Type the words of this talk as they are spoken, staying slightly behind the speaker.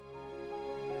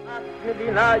A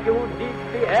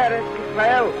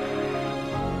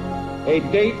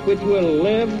date which will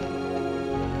live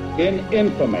in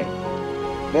infamy.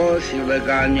 Both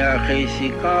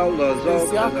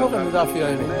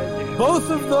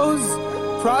of those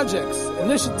projects,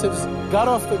 initiatives, got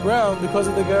off the ground because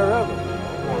of the Ger Rebbe.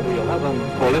 For the 11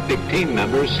 Olympic team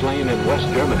members slain in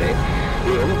West Germany,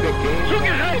 the Olympic Games...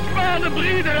 Zugerecht waren die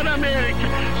Brüder in Amerika.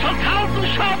 Schon 1000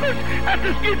 Shabbos at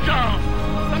the Skitzal.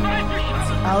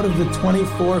 Out of the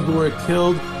 24 who were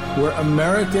killed were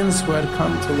Americans who had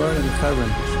come to learn in Hebron.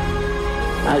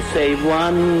 I say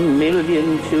 1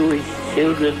 million Jewish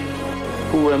children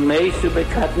who were made to be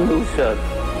cut loose.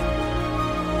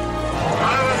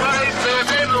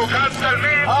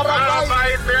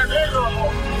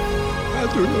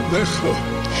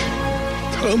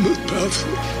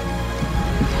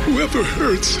 Whoever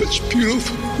heard such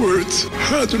beautiful words?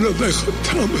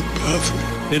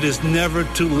 It is never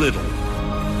too little.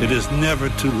 It is never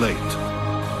too late.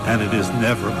 And it is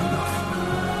never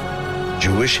enough.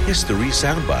 Jewish History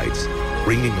Soundbites,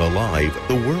 bringing alive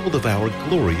the world of our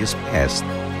glorious past.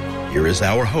 Here is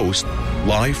our host,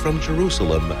 live from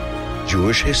Jerusalem,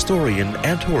 Jewish historian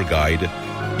and tour guide,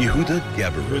 Yehuda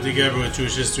Geber. Yehuda Geber with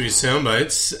Jewish History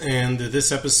Soundbites, and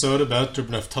this episode about Reb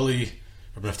Naftali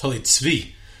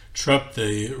Tzvi, Trop,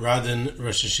 the Radin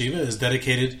Rosh Yeshiva, is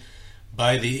dedicated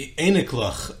by the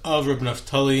Einiklach of Reb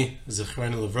Naftali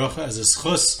Zechrani Levrocha as a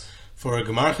schus for a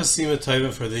Gemar Chasima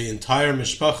Taiva for the entire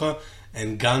Mishpacha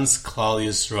and Gans Klal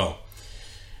Yisrael.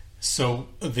 So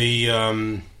the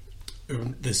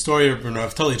story of Reb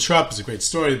Naftali Trop is a great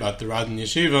story about the Radin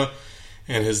Yeshiva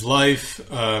and his life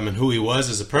and who he was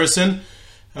as a person.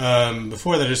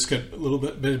 Before that, I just got a little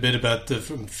bit about the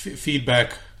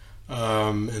feedback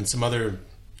and some other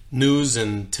news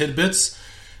and tidbits.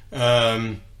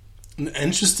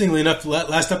 Interestingly enough,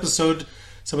 last episode,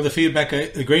 some of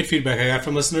the great feedback I got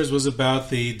from listeners was about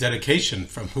the dedication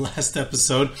from last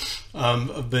episode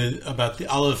about the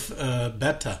Aleph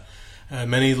Beta.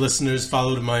 Many listeners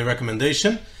followed my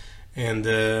recommendation and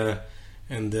to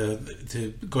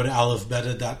go to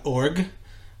alephbeta.org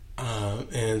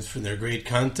and for their great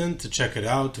content, to check it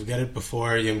out, to get it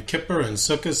before Yom Kippur and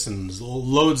Sukkot, and there's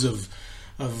loads of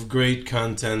great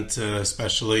content,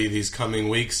 especially these coming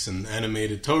weeks, and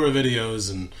animated Torah videos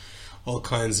and all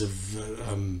kinds of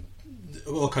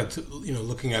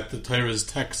looking at the Torah's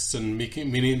texts and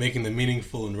making them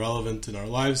meaningful and relevant in our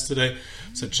lives today.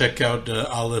 So check out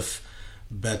Aleph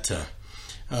Beta.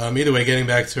 Either way, getting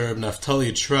back to Reb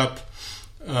Naftali Trop,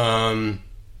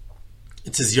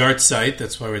 it's his yard site.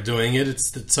 That's why we're doing it.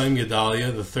 It's the Tzom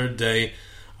Gedalia, the third day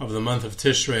of the month of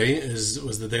Tishrei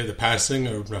was the day of the passing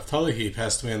of Naftali. He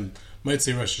passed away on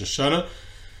Motzei Rosh Hashanah.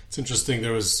 It's interesting.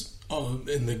 There was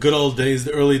in the good old days,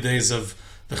 the early days of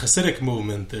the Hasidic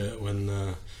movement, when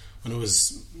it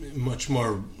was much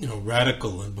more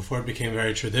radical, and before it became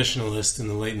very traditionalist in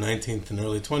the late 19th and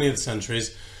early 20th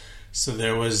centuries. So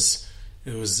there was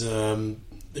a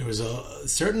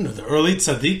certain of the early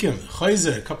tzaddikim,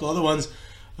 Chayzer, a couple other ones.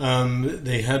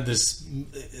 They had this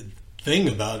thing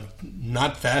about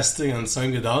not fasting on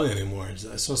Tzom Gedalia anymore.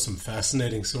 I saw some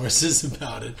fascinating sources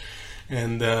about it,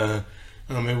 and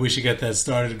maybe we should get that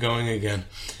started going again.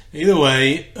 Either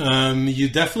way, you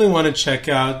definitely want to check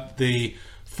out the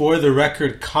For the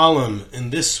Record column in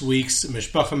this week's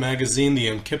Mishpacha magazine, the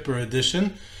Yom Kippur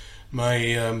edition.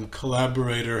 My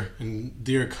collaborator and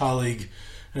dear colleague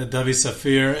Davi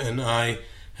Safir and I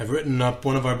have written up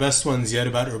one of our best ones yet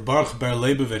about Baruch Ber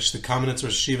Leibovich, the Kamenetz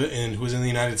Rosh Yeshiva who was in the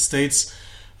United States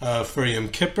for Yom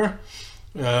Kippur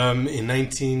in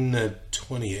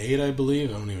 1928, I believe.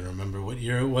 I don't even remember what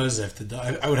year it was.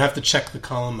 I would have to check the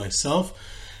column myself.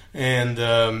 And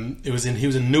he was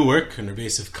in Newark, and Rabbi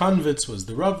Yosef Konvitz was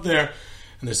the Rav there,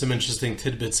 and there's some interesting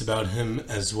tidbits about him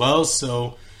as well.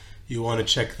 So you want to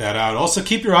check that out. Also,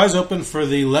 keep your eyes open for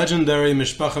the legendary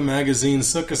Mishpacha magazine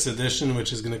Sukkot edition,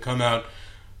 which is going to come out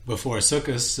before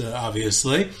Sukkot,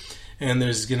 obviously. And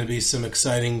there's going to be some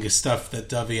exciting stuff that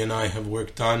Davi and I have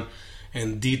worked on,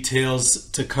 and details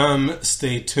to come.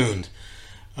 Stay tuned.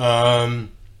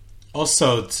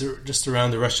 Also, just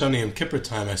around the Rosh Hashanah Yom Kippur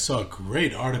time, I saw a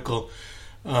great article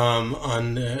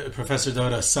on Professor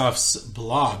David Asaf's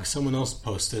blog. Someone else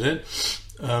posted it.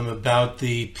 About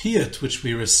the piyut which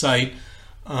we recite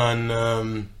on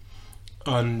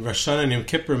Rosh Hashanah and Yom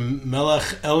Kippur,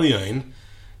 Melech Elyon,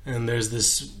 and there's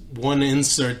this one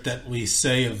insert that we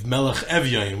say of Melech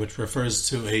Evyon, which refers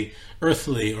to a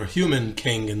earthly or human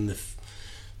king and the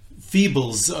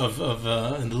feebles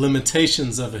and the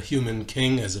limitations of a human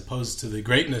king, as opposed to the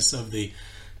greatness of the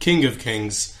King of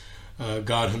Kings,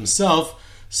 God Himself.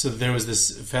 So there was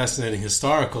this fascinating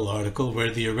historical article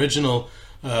where the original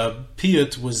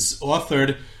piyut was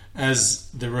authored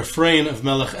as the refrain of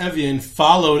Melech Evyain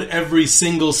followed every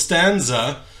single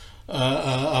stanza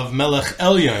of Melech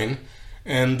Elyain,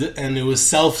 and it was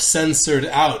self-censored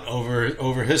out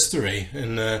over history,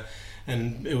 and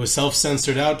it was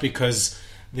self-censored out because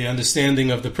the understanding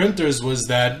of the printers was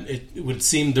that it would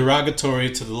seem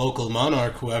derogatory to the local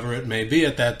monarch, whoever it may be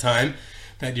at that time,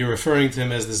 that you're referring to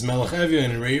him as this Melech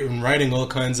Evyain and writing all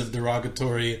kinds of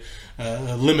derogatory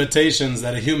limitations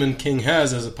that a human king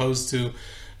has as opposed to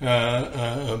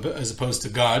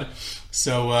God.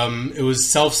 So it was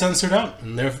self-censored out,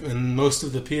 and most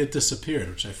of the piyut disappeared,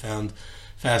 which I found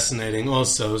fascinating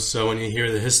also. So when you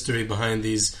hear the history behind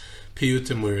these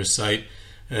piyutim we recite,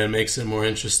 it makes it more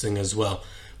interesting as well.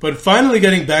 But finally,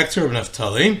 getting back to Reb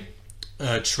Naftali,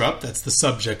 Trop, that's the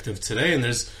subject of today, and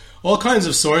there's all kinds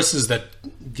of sources that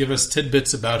give us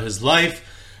tidbits about his life.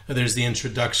 There's the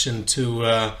introduction to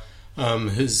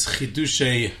his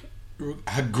Chidushei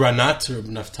Hagranat, Reb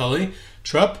Naftali,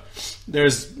 Trop.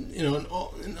 There's,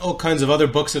 all kinds of other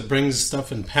books that brings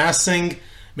stuff in passing.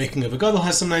 Making of a Gadol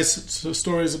has some nice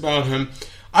stories about him.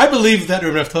 I believe that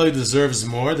Reb Naftali deserves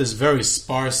more. There's very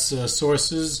sparse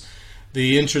sources.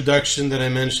 The introduction that I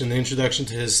mentioned, the introduction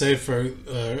to his Sefer,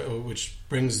 which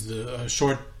brings the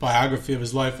short biography of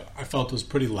his life, I felt was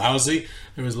pretty lousy.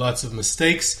 There was lots of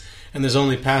mistakes, and there's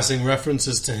only passing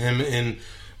references to him in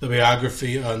the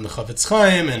biography on the Chavetz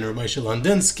Chaim and Rabbi Moshe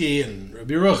Landinsky and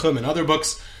Rabbi Yerucham and other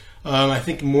books. I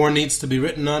think more needs to be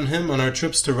written on him. On our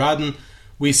trips to Radin,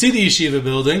 we see the yeshiva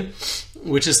building,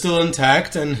 which is still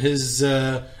intact, and his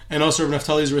and also Reb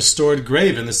Naftali's restored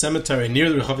grave in the cemetery near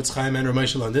the Chavetz Chaim and Rabbi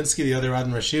Moshe Landinsky, the other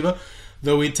Radin Rashiva.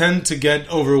 Though we tend to get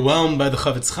overwhelmed by the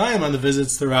Chavetz Chaim on the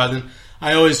visits to Radin,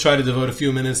 I always try to devote a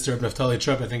few minutes to Reb Naftali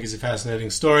Trop. I think he's a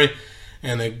fascinating story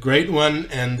and a great one,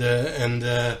 and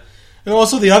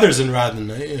also the others in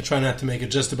Radin. I try not to make it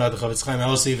just about the Chavetz Chaim. I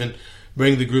also even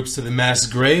bring the groups to the mass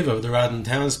grave of the Radin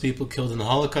townspeople killed in the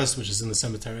Holocaust, which is in the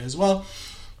cemetery as well.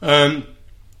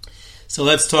 So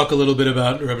let's talk a little bit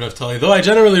about Reb Naftali. Though I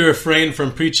generally refrain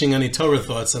from preaching any Torah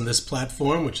thoughts on this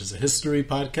platform, which is a history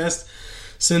podcast,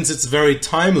 since it's very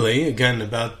timely, again,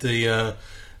 about the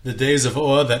days of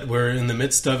awe that we're in the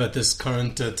midst of at this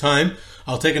current time,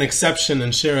 I'll take an exception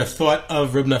and share a thought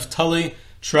of Reb Naftali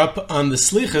Trop on the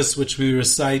Slichas, which we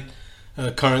recite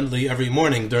currently every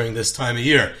morning during this time of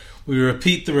year. We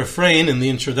repeat the refrain in the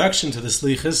introduction to the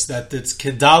Slichas that it's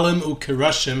Kedalim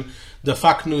u'kerashim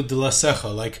dafaknu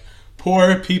d'lasecha, like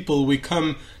poor people, we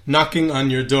come knocking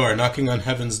on your door, knocking on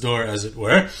heaven's door, as it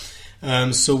were.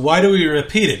 So why do we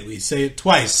repeat it? We say it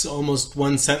twice, almost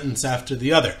one sentence after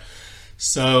the other.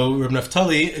 So Reb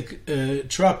Naftali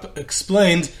Trop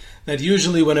explained that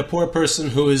usually when a poor person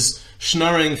who is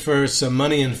schnorring for some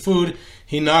money and food,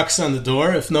 he knocks on the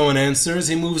door. If no one answers,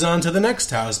 he moves on to the next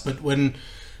house. But when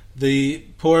the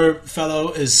poor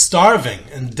fellow is starving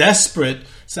and desperate,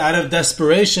 so out of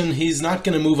desperation, he's not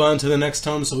going to move on to the next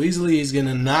home so easily. He's going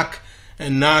to knock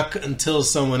and knock until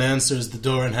someone answers the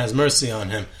door and has mercy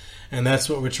on him. And that's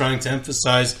what we're trying to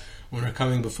emphasize when we're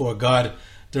coming before God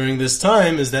during this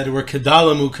time, is that we're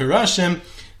kedalim u'kerashim,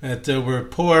 that we're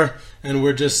poor and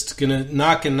we're just going to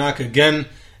knock and knock again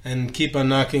and keep on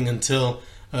knocking until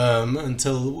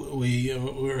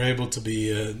we're able to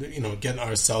be, get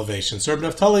our salvation. So Reb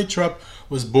Naftali Trop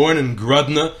was born in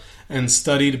Grodno and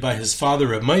studied by his father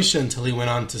Reb Moshe until he went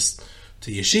on to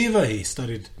yeshiva. He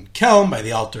studied in Kelm by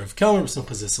the altar of Kelm.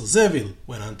 He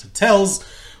went on to Telz,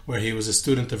 where he was a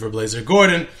student of Reb Leizer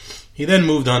Gordon. He then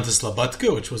moved on to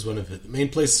Slobodka, which was one of the main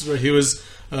places where he was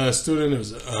a student. It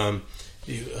was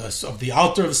of the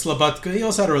altar of Slobodka. He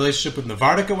also had a relationship with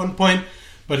Navardik at one point,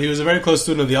 but he was a very close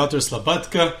student of the altar of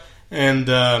Slobodka, and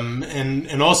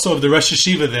also of the Rosh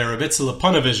Yeshiva there, Reb Itzel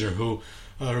Aponovizher,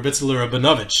 Reb Itzel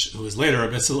Rabinovich, who was later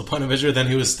Reb Itzel Aponovizher. Then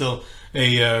he was still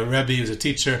a Rebbe. He was a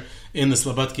teacher in the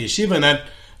Slobodka Yeshiva, and that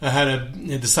had a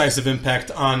decisive impact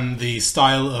on the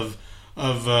style of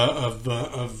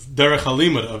Derech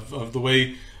Halimud, of the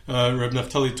way Reb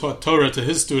Naftali taught Torah to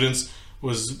his students,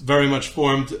 was very much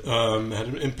formed, had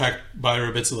an impact by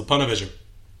Reb Itzel Aponovizher.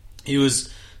 He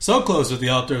was so close with the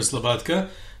altar of Slobodka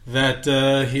that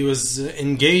he was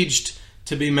engaged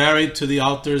to be married to the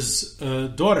altar's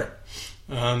daughter.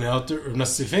 The altar of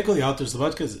Nassifekel, the altar of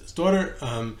Slobodka, his daughter,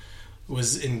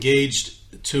 was engaged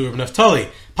to Reb Naftali,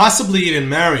 possibly even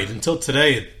married. Until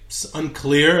today, it's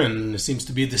unclear, and there seems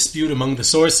to be a dispute among the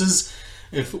sources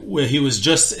if he was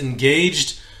just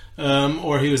engaged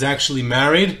or he was actually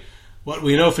married. What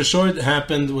we know for sure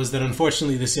happened was that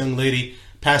unfortunately this young lady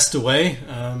passed away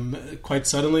quite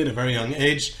suddenly at a very young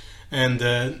age,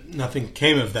 and nothing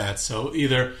came of that. So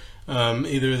either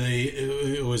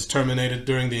it was terminated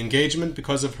during the engagement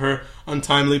because of her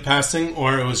untimely passing,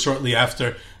 or it was shortly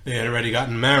after they had already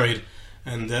gotten married,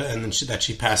 and then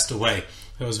she passed away.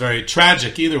 It was very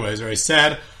tragic either way. It was very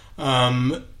sad.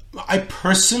 I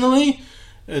personally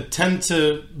tend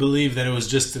to believe that it was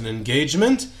just an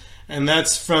engagement, and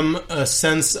that's from a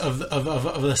sense of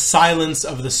the silence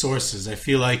of the sources. I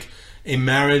feel like a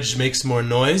marriage makes more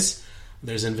noise.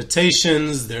 There's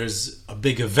invitations, there's a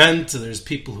big event, there's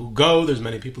people who go, there's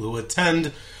many people who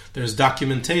attend, there's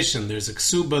documentation, there's a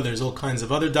ksuba, there's all kinds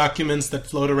of other documents that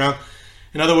float around.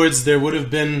 In other words, there would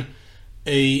have been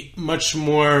a much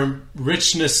more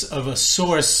richness of a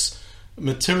source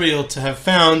material to have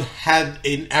found had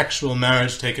an actual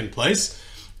marriage taken place.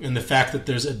 And the fact that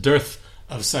there's a dearth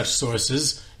of such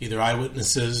sources, either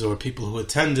eyewitnesses or people who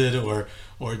attended or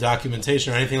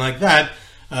documentation or anything like that,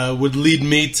 would lead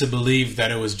me to believe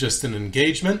that it was just an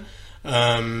engagement. But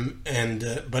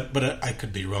I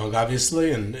could be wrong,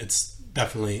 obviously, and it's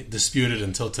definitely disputed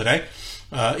until today.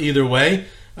 Either way,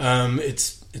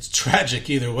 it's tragic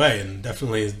either way, and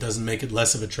definitely it doesn't make it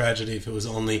less of a tragedy if it was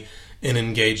only an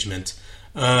engagement.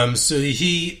 So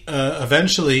he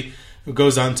eventually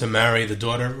goes on to marry the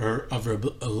daughter of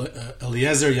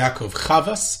Eliezer Yaakov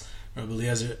Chavas,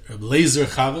 Eliezer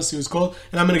Chavas, he was called.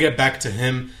 And I'm going to get back to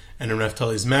him and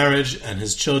Naftali's marriage and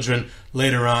his children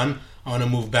later on. I want to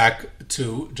move back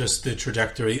to just the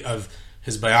trajectory of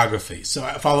his biography. So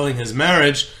following his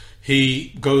marriage,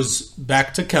 he goes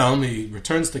back to Kelm. He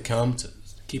returns to Kelm to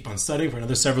keep on studying for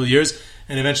another several years,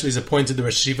 and eventually is appointed the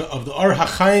Rosh Yeshiva of the Or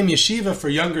HaChaim Yeshiva for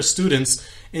younger students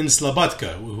in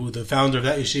Slobodka, who the founder of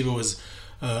that yeshiva was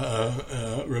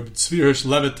Reb Tzvi Hirsch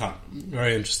Levitan,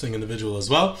 very interesting individual as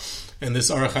well. And this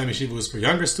Or HaChaim Yeshiva was for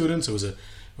younger students. It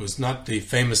was not the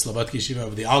famous Slobodka Yeshiva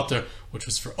of the Alter, which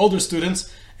was for older students.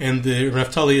 And the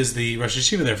Naftali is the Rosh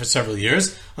Yeshiva there for several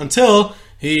years, until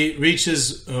he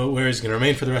reaches where he's going to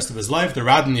remain for the rest of his life, the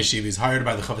Radin Yeshiva. He's hired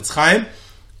by the Chavetz Chaim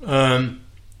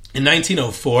in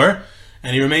 1904,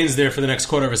 and he remains there for the next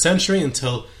quarter of a century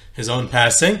until his own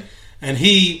passing. And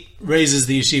he raises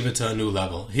the yeshiva to a new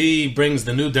level. He brings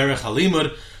the new derech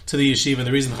halimud to the yeshiva, and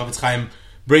the reason the Chavetz Chaim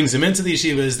brings him into the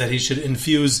yeshiva is that he should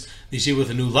infuse the yeshiva with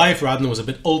a new life. Radin was a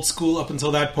bit old school up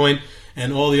until that point,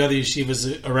 and all the other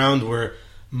yeshivas around were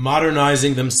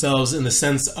modernizing themselves in the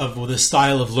sense of the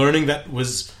style of learning that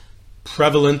was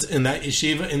prevalent in that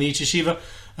yeshiva, in each yeshiva,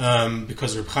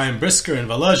 because Reb Chaim Brisker in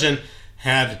Volozhin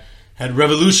had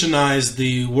revolutionized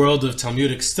the world of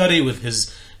Talmudic study with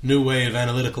his new way of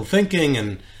analytical thinking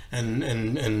and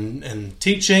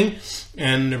teaching.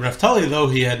 And Naftali, though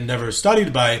he had never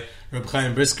studied by Reb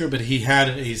Chaim Brisker, but he had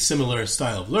a similar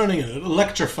style of learning, and it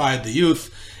electrified the youth.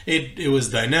 It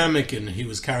was dynamic, and he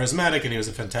was charismatic, and he was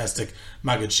a fantastic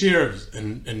Maggid Shir,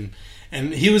 and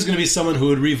he was going to be someone who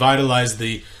would revitalize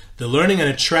the learning and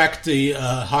attract the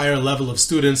higher level of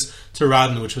students to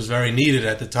Radin, which was very needed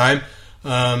at the time.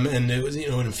 And it was,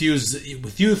 infused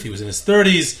with youth. He was in his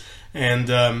 30s, and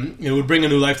it would bring a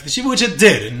new life to the yeshiva, which it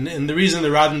did. And the reason the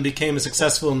Radin became a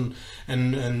successful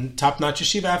and top-notch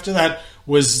yeshiva after that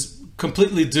was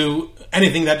completely due.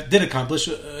 Anything that did accomplish,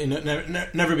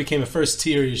 never became a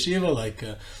first-tier yeshiva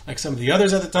like some of the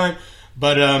others at the time.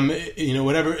 But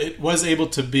whatever it was able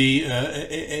to be,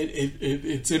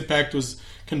 its impact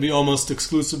can be almost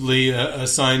exclusively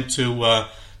assigned to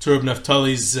Reb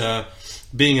Naftali's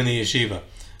being in the yeshiva.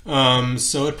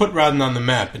 So it put Radin on the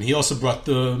map, and he also brought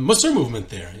the Musar movement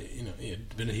there.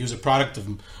 He was a product of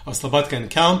Slobodka and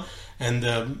Kelm, and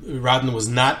Radin was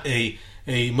not a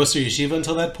Musar yeshiva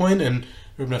until that point. And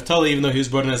Reb Naftali, even though he was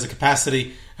brought in as a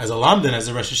capacity as a Lamdan, as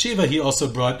a Rosh Yeshiva, he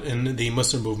also brought in the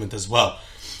Musar movement as well.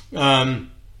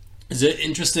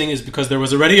 Interesting is because there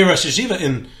was already a Rosh Yeshiva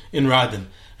in Radin.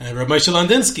 Reb Moshe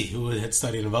Landinsky, who had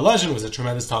studied in Volozhin, was a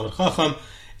tremendous Talmud Chacham,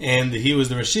 and he was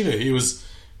the Rosh Yeshiva.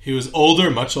 He was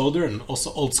older, much older, and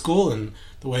also old school in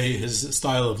the way his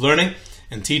style of learning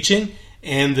and teaching.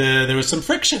 And there was some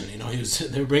friction.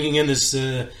 They were bringing in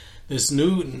this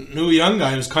new young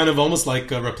guy who was kind of almost like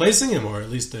replacing him, or at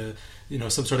least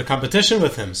some sort of competition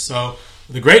with him. So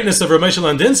the greatness of Reb Moshe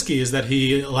Landinsky is that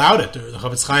he allowed it. The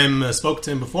Chavetz Chaim spoke to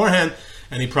him beforehand,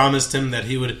 and he promised him that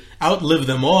he would outlive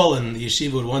them all, and the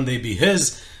yeshiva would one day be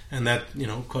his. And that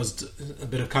caused a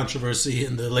bit of controversy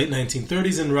in the late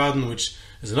 1930s in Radin, which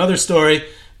is another story.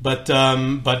 But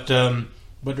Reb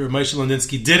Moshe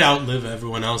Landinsky did outlive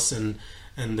everyone else, and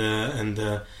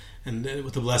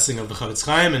with the blessing of the Chavetz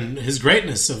Chaim and his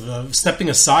greatness of stepping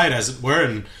aside, as it were,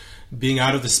 and being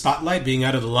out of the spotlight, being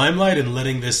out of the limelight, and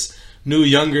letting this new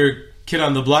younger kid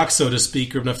on the block, so to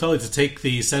speak, Reb Naftali, to take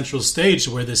the central stage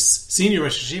where this senior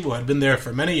Rosh Yeshiva, who had been there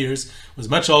for many years, was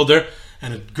much older,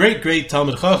 and a great, great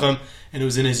Talmid Chacham, and it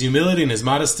was in his humility and his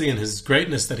modesty and his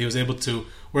greatness that he was able to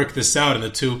work this out, and the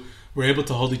two were able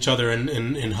to hold each other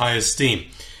in high esteem.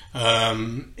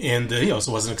 And he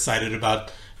also wasn't excited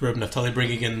about Reb Naftali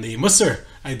bringing in the Musar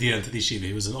idea into the yeshiva.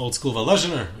 He was an old school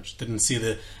Volozhiner, which didn't see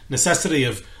the necessity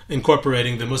of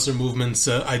incorporating the Musar movement's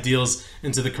ideals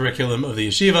into the curriculum of the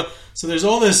yeshiva. So there's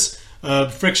all this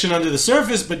friction under the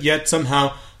surface, but yet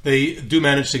somehow they do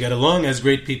manage to get along, as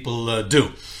great people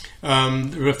do.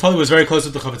 Reb Naftali was very close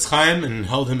with the Chavetz Chaim and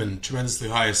held him in tremendously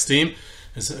high esteem.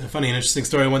 It's a funny and interesting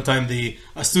story. One time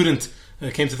a student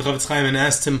came to the Chavetz Chaim and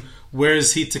asked him, where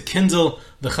is he to kindle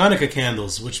the Hanukkah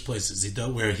candles? Which places?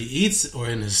 Where he eats, or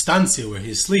in his stanzia, where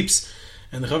he sleeps?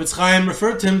 And the Chavetz Chaim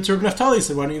referred to him to Reb Naftali. He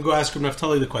said, why don't you go ask Reb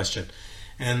Naftali the question?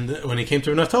 And when he came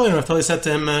to Reb Naftali said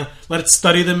to him, let's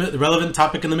study the relevant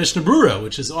topic in the Mishnah Brura,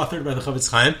 which is authored by the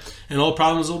Chavetz Chaim, and all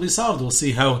problems will be solved. We'll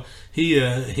see how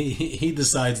he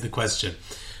decides the question.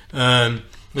 The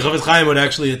Chavetz Chaim would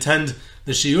actually attend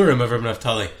the shiurim of Reb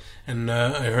Naftali. And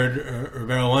I heard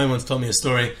Reb Wine once told me a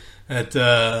story that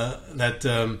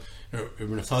Reb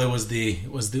Naftali was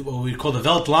the what we call the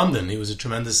Welt Lamden. He was a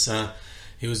tremendous.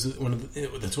 He was one of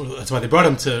that's why they brought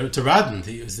him to Radin.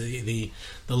 He was the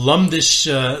Lumdish.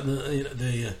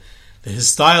 His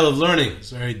style of learning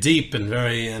was very deep and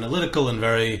very analytical and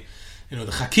very, the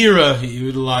Chakira, he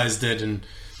utilized it, and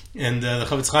the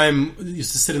Chavetz Chaim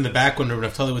used to sit in the back when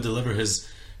Reb Naftali would deliver his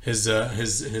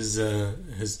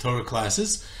Torah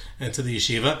classes and to the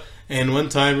yeshiva. And one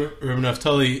time Reb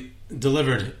Naftali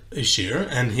delivered a shir,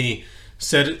 and he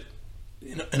said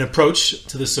an approach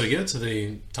to the sugya, to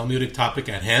the Talmudic topic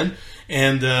at hand,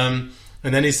 and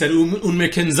then he said, we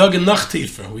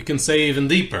can say even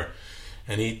deeper.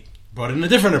 And he brought in a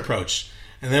different approach.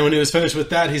 And then when he was finished with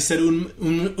that, he said,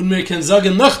 we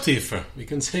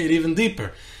can say it even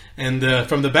deeper. And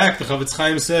from the back, the Chavetz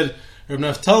Chaim said, Reb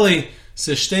Naftali,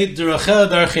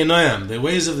 the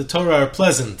ways of the Torah are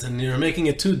pleasant, and you're making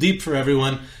it too deep for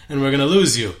everyone, and we're going to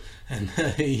lose you. And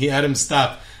he had him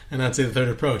stop and not say the third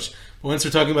approach. But once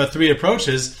we're talking about three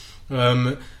approaches,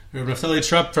 Reb Naftali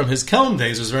Trop from his Kelm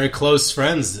days was very close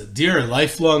friends, dear,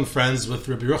 lifelong friends with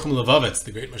Rabbi Yerucham Levovitz,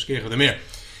 the great Mashgiach of the Mir.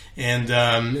 And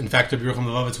in fact, Rabbi Yerucham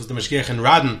Levovitz was the Mashgiach in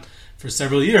Radin for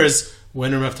several years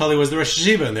when Reb Naftali was the Rosh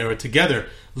Yeshiva, and they were together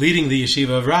leading the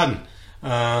Yeshiva of Radin.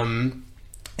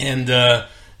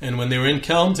 And when they were in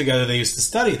Kelm together, they used to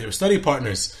study. They were study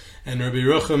partners. And Rabbi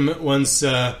Yerucham once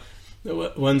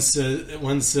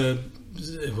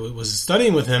was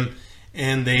studying with him,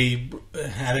 and they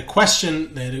had a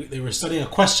question. They were studying a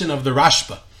question of the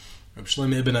Rashba, Rabbi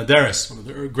Shlomo ibn Aderes, one of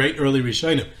the great early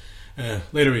Rishonim,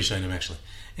 later Rishonim actually.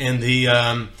 And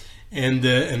Rabbi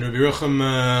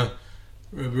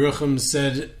Yerucham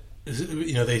said,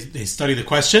 they study the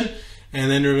question. And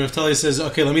then Rav Naftali says,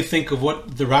 okay, let me think of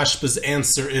what the Rashba's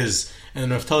answer is.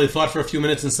 And Rav Naftali thought for a few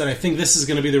minutes and said, I think this is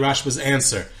going to be the Rashba's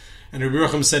answer. And Rabbi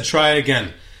Yerucham said, try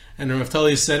again. And Rav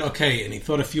Naftali said, okay. And he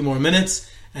thought a few more minutes,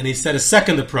 and he said a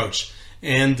second approach.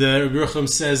 And Rabbi Yerucham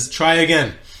says, try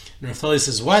again. And Rav Naftali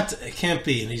says, what? It can't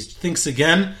be. And he thinks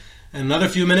again, and another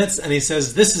few minutes, and he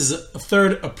says, this is a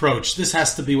third approach. This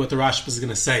has to be what the Rashba is going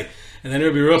to say. And then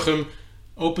Rabbi Yerucham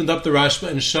opened up the Rashba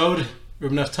and showed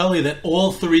Rabbi Naftali that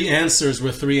all three answers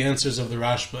were three answers of the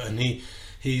Rashba, and Rabbi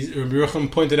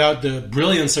Yerucham pointed out the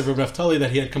brilliance of Rabbi Naftali,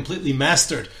 that he had completely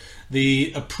mastered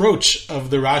the approach of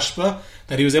the Rashba,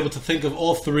 that he was able to think of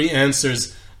all three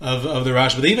answers of the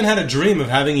Rashba. They even had a dream of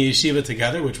having a yeshiva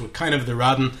together, which was kind of the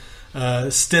Radin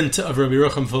stint of Rabbi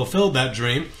Yerucham fulfilled that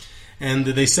dream. And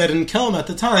they said in Kelm at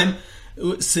the time,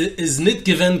 is nit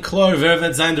given klar wer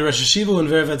wird sein der Rosh Yeshiva and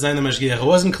wer wird sein der Mashgiach. It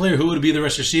wasn't clear who would be the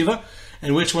Rosh Yeshiva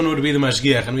and which one would be the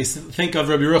Mashgiach. And we think of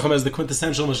Rabbi Yerucham as the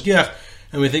quintessential Mashgiach,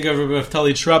 and we think of Rabbi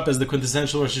Naftali Trop as the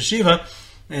quintessential Rosh Yeshiva,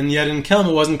 and yet in Kelm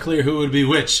it wasn't clear who would be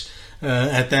which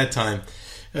at that time.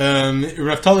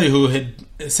 Naftali, who had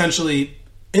essentially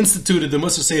instituted the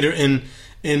Musar Seder in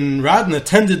Radin,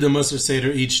 attended the Musar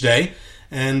Seder each day,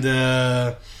 and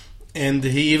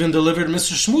he even delivered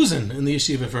Mr. Shmuzin in the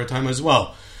yeshiva for a time as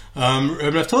well.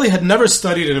 Rabbi Naftali had never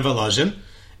studied in Volozhin.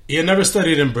 He had never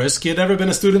studied in Brisk. He had never been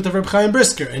a student of Reb Chaim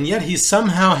Brisker, and yet he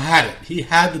somehow had it. He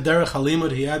had the Derech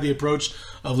Halimud. He had the approach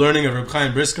of learning of Reb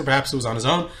Chaim Brisker. Perhaps it was on his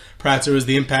own. Perhaps it was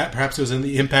the impact. Perhaps it was in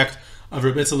the impact of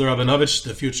Reb Itzel Rabinovich,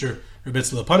 the future Reb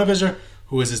Itzel Aponovizher,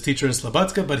 who was his teacher in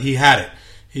Slobodka. But he had it.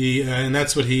 And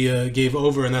that's what he gave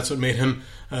over, and that's what made him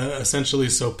essentially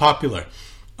so popular.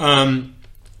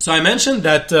 So I mentioned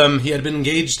that he had been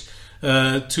engaged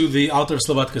to the Alter of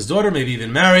Slobodka's daughter, maybe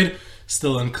even married.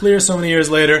 Still unclear so many years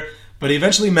later. But he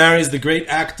eventually marries the great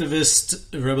activist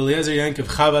Rebbe Eliezer Yankov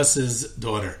Chavas's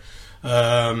daughter.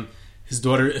 His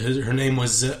daughter, her name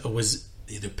was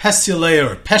either Pesia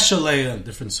Leah or Pesha Leah.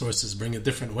 Different sources bring it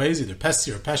different ways, either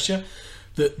Pesia or Pesha.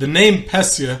 The name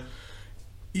Pesia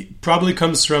probably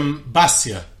comes from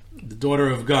Basia, the daughter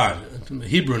of God, the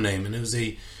Hebrew name, and it was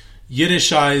a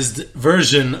Yiddishized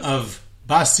version of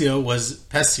Basia was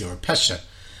Pesia or Pesha.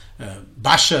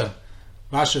 Basha,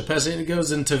 Pesia, it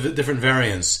goes into different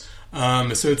variants.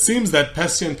 So it seems that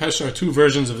Pesia and Pesha are two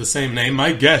versions of the same name.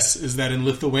 My guess is that in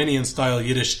Lithuanian-style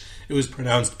Yiddish, it was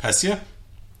pronounced Pesia,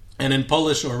 and in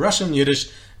Polish or Russian Yiddish,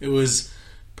 it was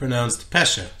pronounced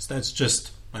Pesha. So that's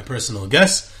just my personal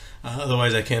guess.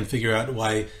 Otherwise, I can't figure out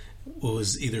why it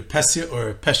was either Pesia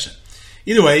or Pesha.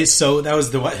 Either way, so that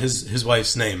was his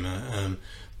wife's name,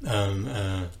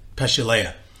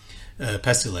 Peshileah.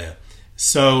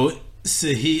 So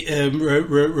he,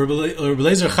 Rebbe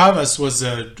Eliezer Chavas was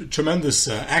a tremendous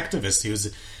activist.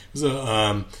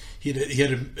 He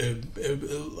had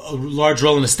a large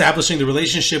role in establishing the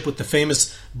relationship with the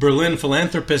famous Berlin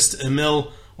philanthropist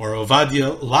Emil or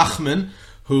Ovadia Lachman,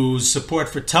 whose support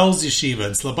for Telz Yeshiva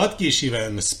and Slobodki Yeshiva,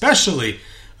 and especially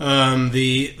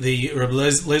the Rebbe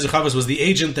Eliezer Chavas was the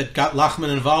agent that got Lachman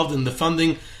involved in the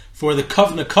funding for the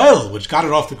Kovna Koil, which got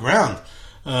it off the ground.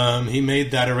 He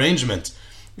made that arrangement.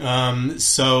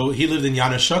 So he lived in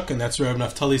Yanushuk, and that's where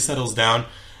Naftali settles down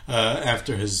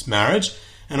after his marriage.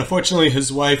 And unfortunately,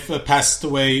 his wife passed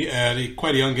away at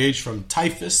quite a young age from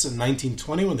typhus in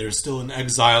 1920, when they were still in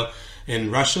exile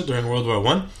in Russia during World War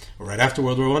I, or right after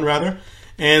World War I, rather.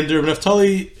 And Rabbi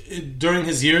Naftali, during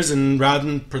his years in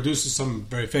Radin, produces some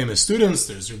very famous students.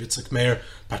 There's Rabbi Yitzchak Meir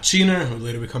Pachiner, who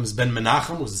later becomes Ben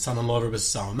Menachem, who was the son-in-law of Rabbi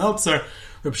Saul Meltzer,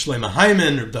 Rabbi Shlomo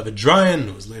Hyman, Rabbi David Dryan,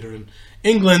 who was later in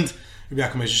England, Rabbi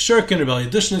Yaakov Moshe Shurkin, Rabbi Eli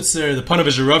Dushnitzer, the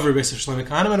Panovich Rav, Rabbi Shlomo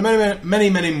Kahana, and many,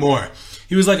 many more.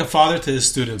 He was like a father to his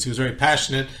students. He was very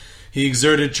passionate. He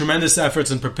exerted tremendous efforts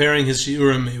in preparing his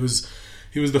shiurim. He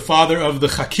was the father of the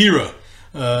Chakira,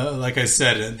 like I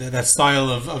said, that style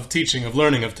of teaching, of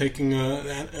learning, of taking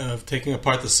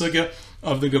apart the sugya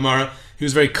of the Gemara. He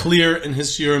was very clear in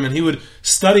his shiurim, and he would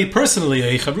study personally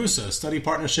a chavrusa, study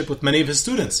partnership with many of his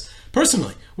students,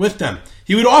 personally, with them.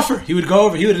 He would offer, he would go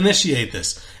over, he would initiate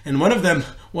this. And one of them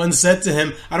once said to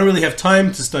him, I don't really have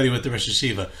time to study with the Rosh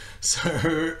Hashiva. So,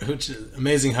 which is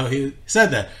amazing how he said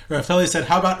that. Naftali said,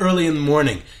 how about early in the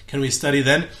morning? Can we study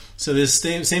then? So this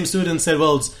same student said,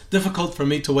 well, it's difficult for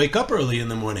me to wake up early in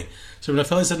the morning. So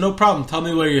Naftali said, no problem, tell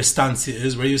me where your stanzia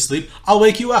is, where you sleep, I'll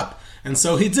wake you up. And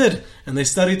so he did, and they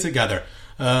studied together.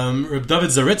 Reb David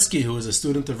Zaritsky, who was a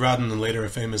student of Radin and later a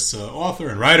famous author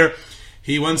and writer,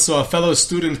 he once saw a fellow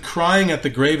student crying at the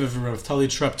grave of Naftali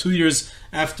Trop 2 years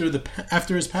after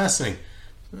his passing.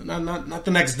 Not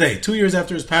the next day, 2 years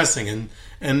after his passing.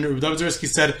 And Reb David Zaritsky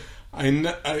said,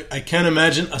 I can't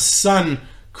imagine a son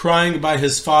crying by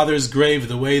his father's grave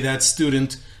the way that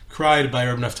student cried by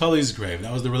Reb Naftali's grave.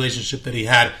 That was the relationship that he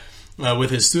had with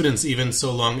his students even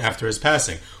so long after his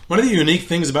passing. One of the unique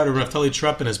things about Reb Naftali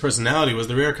Trop and his personality was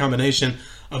the rare combination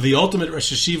of the ultimate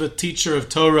Rosh Hashiva teacher of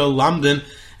Torah, Lamdin,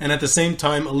 and at the same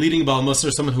time a leading Baal Musar,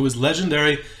 someone who was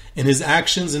legendary in his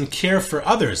actions and care for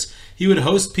others. He would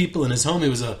host people in his home. He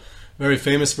was very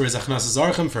famous for his Achnas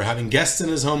Zarchim, for having guests in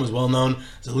his home. He was well known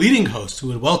as a leading host who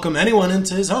would welcome anyone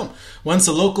into his home. Once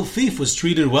a local thief was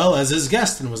treated well as his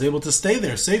guest and was able to stay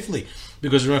there safely,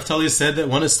 because Naftali said that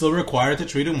one is still required to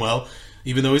treat him well,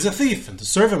 even though he's a thief, and to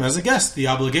serve him as a guest. The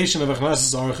obligation of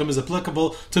Achnas Zarchim is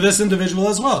applicable to this individual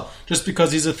as well. Just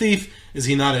because he's a thief, is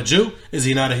he not a Jew? Is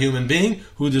he not a human being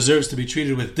who deserves to be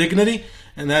treated with dignity?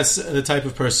 And that's the type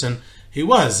of person he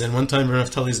was. And one time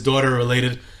Naftali's daughter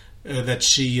related that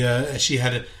she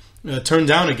had turned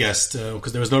down a guest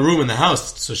because there was no room in the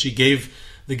house, so she gave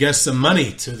the guest some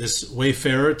money to this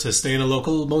wayfarer to stay in a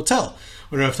local motel.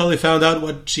 When Naftali found out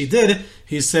what she did,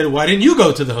 he said, why didn't you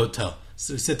go to the hotel?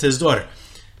 So he said to his daughter,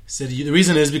 he said, the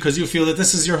reason is because you feel that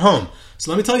this is your home.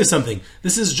 So let me tell you something.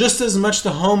 This is just as much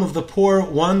the home of the poor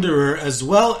wanderer as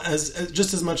well as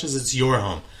just as much as it's your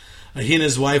home. He and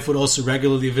his wife would also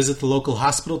regularly visit the local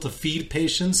hospital to feed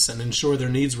patients and ensure their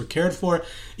needs were cared for,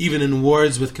 even in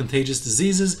wards with contagious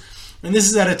diseases. And this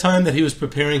is at a time that he was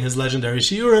preparing his legendary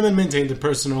shiurim and maintained a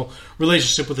personal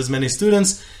relationship with his many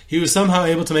students. He was somehow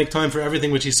able to make time for everything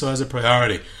which he saw as a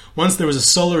priority. Once there was a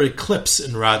solar eclipse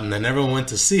in Radin and everyone went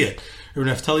to see it. Rabbi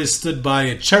Naftali stood by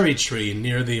a cherry tree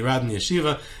near the Radin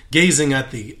Yeshiva, gazing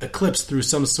at the eclipse through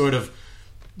some sort of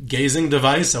gazing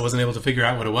device. I wasn't able to figure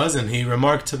out what it was, and he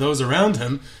remarked to those around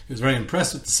him, he was very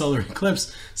impressed with the solar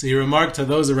eclipse, so he remarked to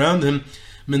those around him,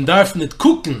 "Men darf nit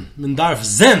gucken, men darf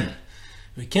sehen."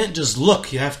 You can't just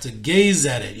look. You have to gaze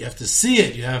at it. You have to see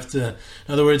it. You have to.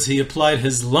 In other words, he applied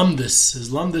his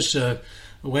lumdish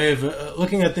way of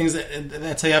looking at things.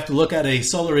 That's how you have to look at a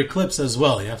solar eclipse as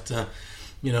well. You have to,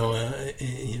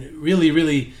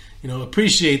 really,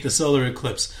 appreciate the solar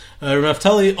eclipse.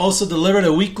 Naftali also delivered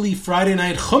a weekly Friday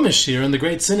night chumash here in the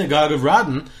great synagogue of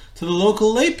Radin to the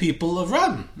local lay people of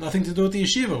Radin. Nothing to do with the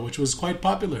yeshiva, which was quite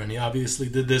popular, and he obviously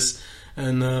did this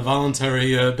on a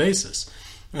voluntary basis.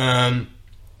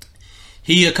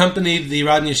 He accompanied the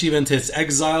Radin Yeshiva into its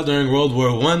exile during World War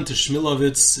I to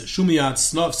Shmilovitz, Shumiat,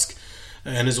 Snovsk,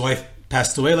 and his wife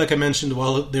passed away, like I mentioned,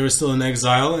 while they were still in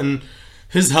exile, and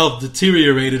his health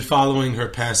deteriorated following her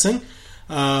passing.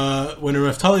 When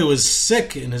Naftali was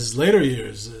sick in his later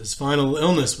years, his final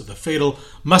illness with a fatal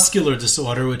muscular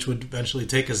disorder, which would eventually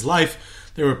take his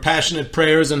life, there were passionate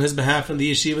prayers on his behalf in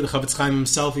the yeshiva. The Chavetz Chaim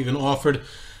himself even offered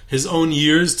his own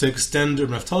years to extend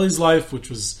Naftali's life, which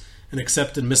was an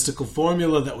accepted mystical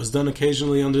formula that was done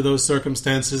occasionally under those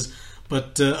circumstances.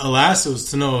 But alas, it was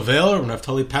to no avail.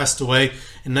 Naftali passed away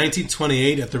in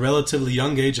 1928 at the relatively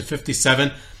young age of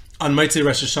 57 on Motzei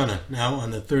Rosh Hashanah, now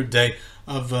on the third day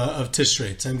of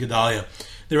Tishrei, Tzem Gedalia.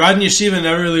 The Radin Yeshiva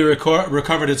never really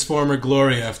recovered its former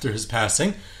glory after his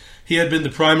passing. He had been the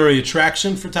primary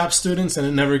attraction for top students, and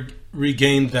it never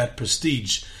regained that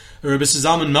prestige. Rabbi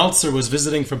Zalman Meltzer was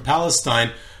visiting from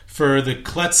Palestine for the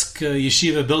Kletsk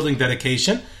Yeshiva building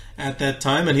dedication at that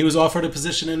time, and he was offered a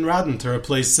position in Radin to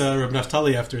replace Rabbi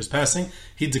Naftali after his passing.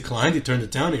 He declined, he turned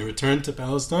it down, he returned to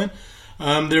Palestine.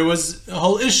 There was a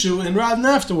whole issue in Radin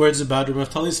afterwards about Rabbi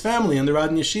Naftali's family and the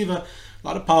Radin Yeshiva. A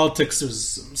lot of politics. There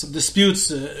was some disputes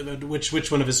about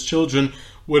which one of his children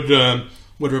would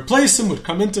replace him, would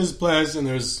come into his place, and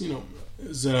there's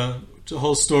a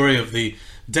whole story of the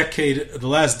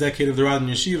last decade of the Radin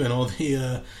Yeshiva, and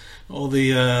all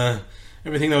the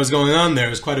everything that was going on there.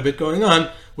 There's quite a bit going on,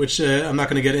 which I'm not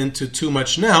going to get into too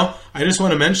much now. I just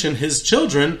want to mention his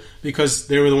children because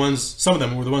they were the ones. Some of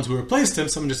them were the ones who replaced him.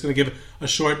 So I'm just going to give a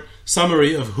short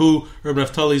summary of who Rabbi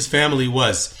Naftali's family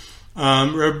was.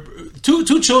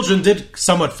 Two children did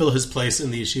somewhat fill his place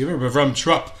in the yeshiva. Rabbi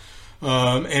Trop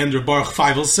and Rabbi Baruch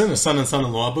Feivelson, a son and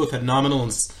son-in-law, both had nominal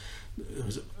and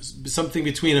something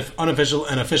between unofficial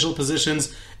and official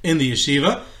positions in the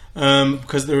yeshiva.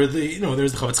 Because there's the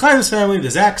Chavetz Chaim's family, the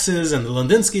Zaxes, and the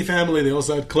Londinsky family. They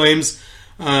also had claims,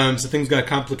 so things got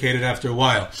complicated after a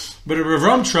while. But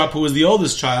Rav Trop, who was the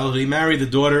oldest child, he married the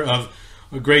daughter of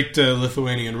a great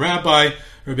Lithuanian rabbi,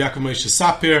 Rabbi Yaakov Moshe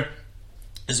Sapir.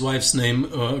 His wife's name,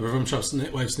 Rav Trop's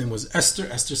wife's name was Esther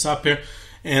Sapir,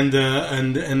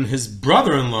 and his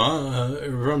brother-in-law,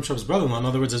 Rav Trop's brother-in-law, in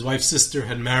other words, his wife's sister,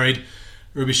 had married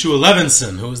Rabbi Shua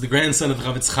Levinson, who was the grandson of the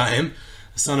Chavetz Chaim,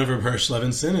 son of Reb Hirsch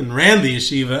Levinson, and ran the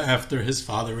yeshiva after his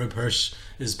father Reb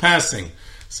Hirsch's passing.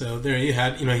 So there he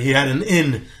had an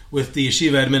in with the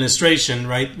yeshiva administration,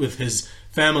 right, with his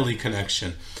family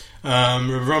connection.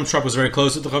 Rav Trop was very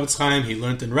close with the Chavetz Chaim. He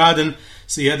learned in Radin,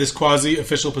 so he had this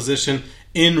quasi-official position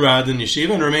in Radin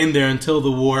yeshiva and remained there until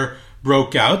the war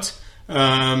broke out.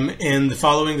 And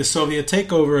following the Soviet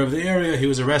takeover of the area, he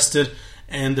was arrested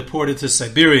and deported to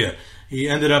Siberia. He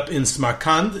ended up in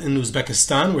Samarkand in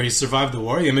Uzbekistan, where he survived the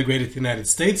war. He immigrated to the United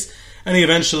States, and he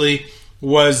eventually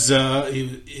was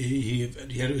he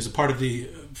was a part of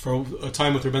for a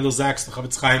time with Rebendel Zaks, the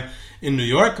Chavetz Chaim, in New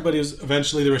York, but he was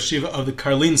eventually the Rosh Yeshiva of the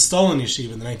Karlin Stalin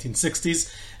Yeshiva in the 1960s,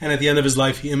 and at the end of his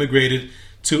life he immigrated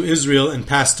to Israel and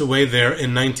passed away there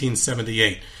in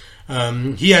 1978.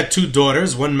 He had two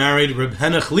daughters. One married Reb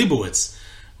Henoch Leibowitz,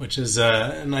 which is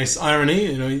a nice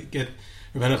irony. You get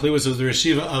Reb Henoch Leibowitz was the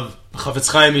yeshiva of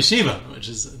Chavetz Chaim Yeshiva, which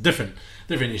is a different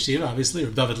yeshiva. Obviously,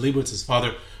 Reb David Leibowitz, his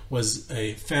father, was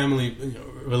a family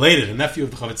related, a nephew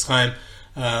of the Chavetz Chaim,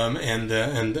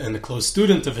 and a close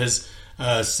student of his.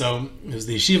 So it was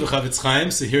the yeshiva Chavetz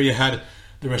Chaim. So here you had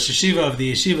the Rosh Yeshiva of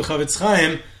the yeshiva Chavetz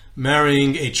Chaim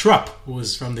marrying a Trop, who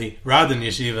was from the Radin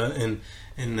Yeshiva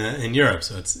in Europe.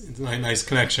 So it's a nice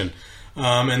connection.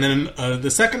 And then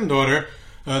the second daughter.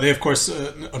 They, of course,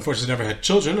 unfortunately never had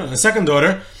children. The second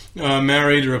daughter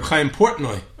married Reb Chaim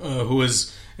Portnoy, who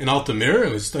was in Altamir,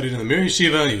 who studied in the Mir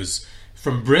Yeshiva. He was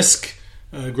from Brisk,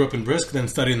 grew up in Brisk, then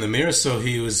studied in the Mir. So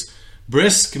he was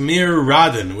Brisk Mir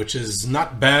Radin, which is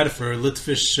not bad for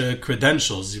Litvish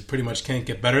credentials. You pretty much can't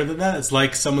get better than that. It's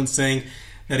like someone saying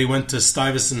that he went to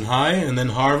Stuyvesant High and then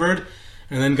Harvard,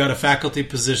 and then got a faculty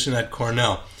position at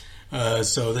Cornell.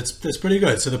 So that's pretty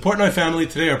good. So the Portnoy family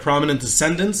today are prominent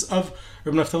descendants of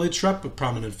Reb Naftali Trop, a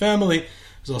prominent family.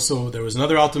 There was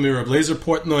another Altamir, Reb Lezer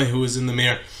Portnoy, who was in the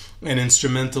Mir and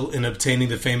instrumental in obtaining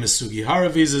the famous Sugihara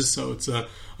visas. So it's a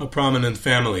prominent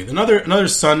family. Another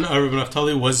son of Reb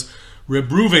Naftali was Reb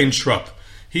Ruvain Trop.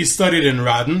 He studied in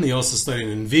Radin. He also studied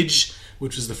in Vij,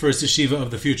 which was the first yeshiva of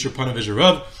the future Panovizher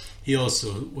Rav. He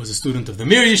also was a student of the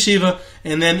Mir Yeshiva.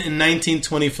 And then in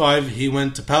 1925, he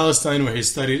went to Palestine, where he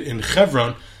studied in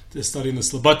Hebron, to study in the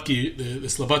Slobodki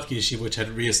Yeshiva, which had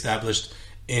reestablished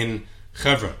in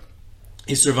Hebron.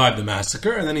 He survived the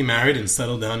massacre, and then he married and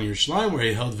settled down in Yerushalayim, where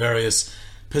he held various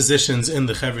positions in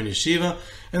the Hebron Yeshiva.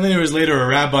 And then he was later a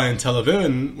rabbi in Tel Aviv,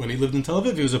 and when he lived in Tel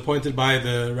Aviv, he was appointed by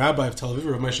the rabbi of Tel Aviv,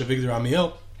 Rav Moshe Avigdor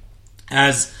Amiel,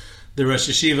 as the Rosh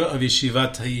Yeshiva of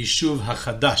Yeshivat HaYishuv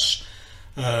HaChadash.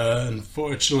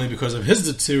 Unfortunately, because of his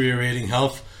deteriorating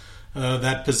health,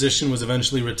 that position was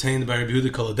eventually retained by Rabbi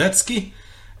Yehuda Kolodetsky,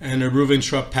 and Rabbi Reuven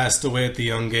Trop passed away at the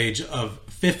young age of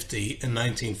 50 in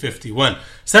 1951.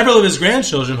 Several of his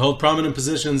grandchildren hold prominent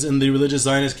positions in the religious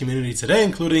Zionist community today,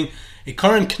 including a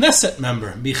current Knesset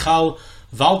member, Michal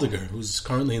Waldiger, who's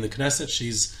currently in the Knesset.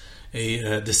 She's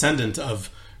a descendant of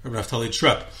Rabbi Naftali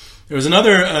Trop. There was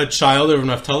another child of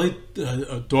Naftali,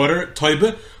 a daughter,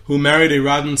 Toibe, who married a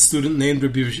Radin student named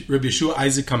Rabbi Yeshua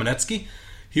Isaac Kamenetsky.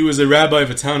 He was a rabbi of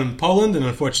a town in Poland, and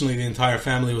unfortunately the entire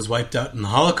family was wiped out in the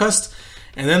Holocaust.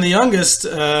 And then the youngest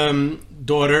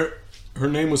daughter, her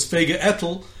name was Fega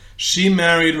Etel, she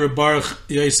married Reb Baruch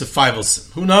Yosef Feivelson,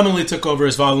 who nominally took over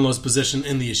his father-in-law's position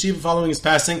in the yeshiva following his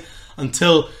passing,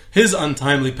 until his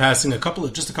untimely passing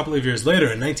just a couple of years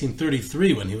later, in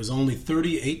 1933, when he was only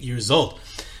 38 years old.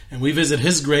 And we visit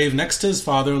his grave next to his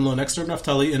father-in-law, next to Reb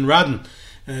Naftali, in Radin.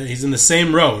 He's in the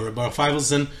same row, Reb Baruch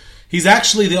Feivelson. He's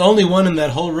actually the only one in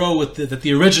that whole row that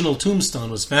the original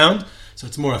tombstone was found, so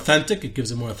it's more authentic. It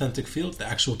gives a more authentic feel. It's the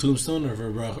actual tombstone of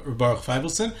Reb Baruch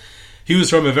Feivelson. He was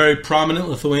from a very prominent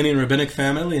Lithuanian rabbinic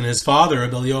family, and his father,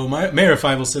 Reb Eliyahu Meir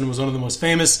Feivelson, was one of the most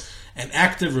famous and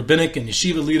active rabbinic and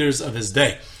yeshiva leaders of his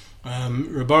day.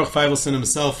 Reb Baruch Feivelson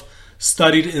himself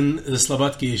studied in the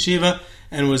Slobodki Yeshiva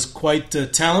and was quite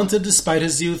talented despite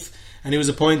his youth, and he was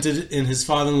appointed in his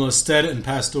father-in-law's stead and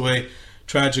passed away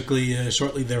tragically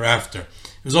shortly thereafter.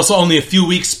 It was also only a few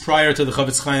weeks prior to the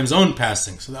Chavetz Chaim's own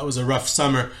passing, so that was a rough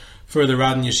summer for the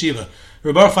Radin Yeshiva.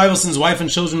 Reb Baruch Feivelson's wife and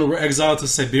children were exiled to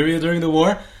Siberia during the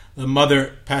war. The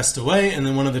mother passed away, and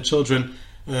then one of the children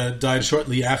died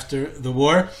shortly after the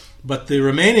war. But the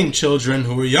remaining children,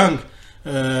 who were young,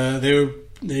 they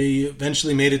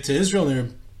eventually made it to Israel. They were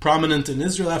prominent in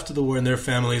Israel after the war, and their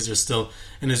families are still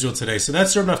in Israel today. So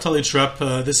that's Rav Naftali Trop.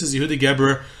 This is Yehuda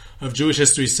Geberer of Jewish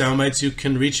History Soundbites. You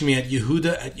can reach me at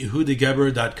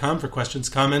yehuda@yehudageberer.com for questions,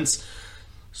 comments,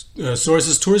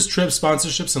 sources, tours, trips,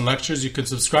 sponsorships, and lectures. You can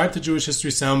subscribe to Jewish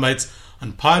History Soundbites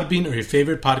on Podbean or your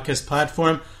favorite podcast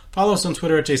platform. Follow us on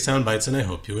Twitter at JSoundbites, and I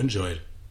hope you enjoyed.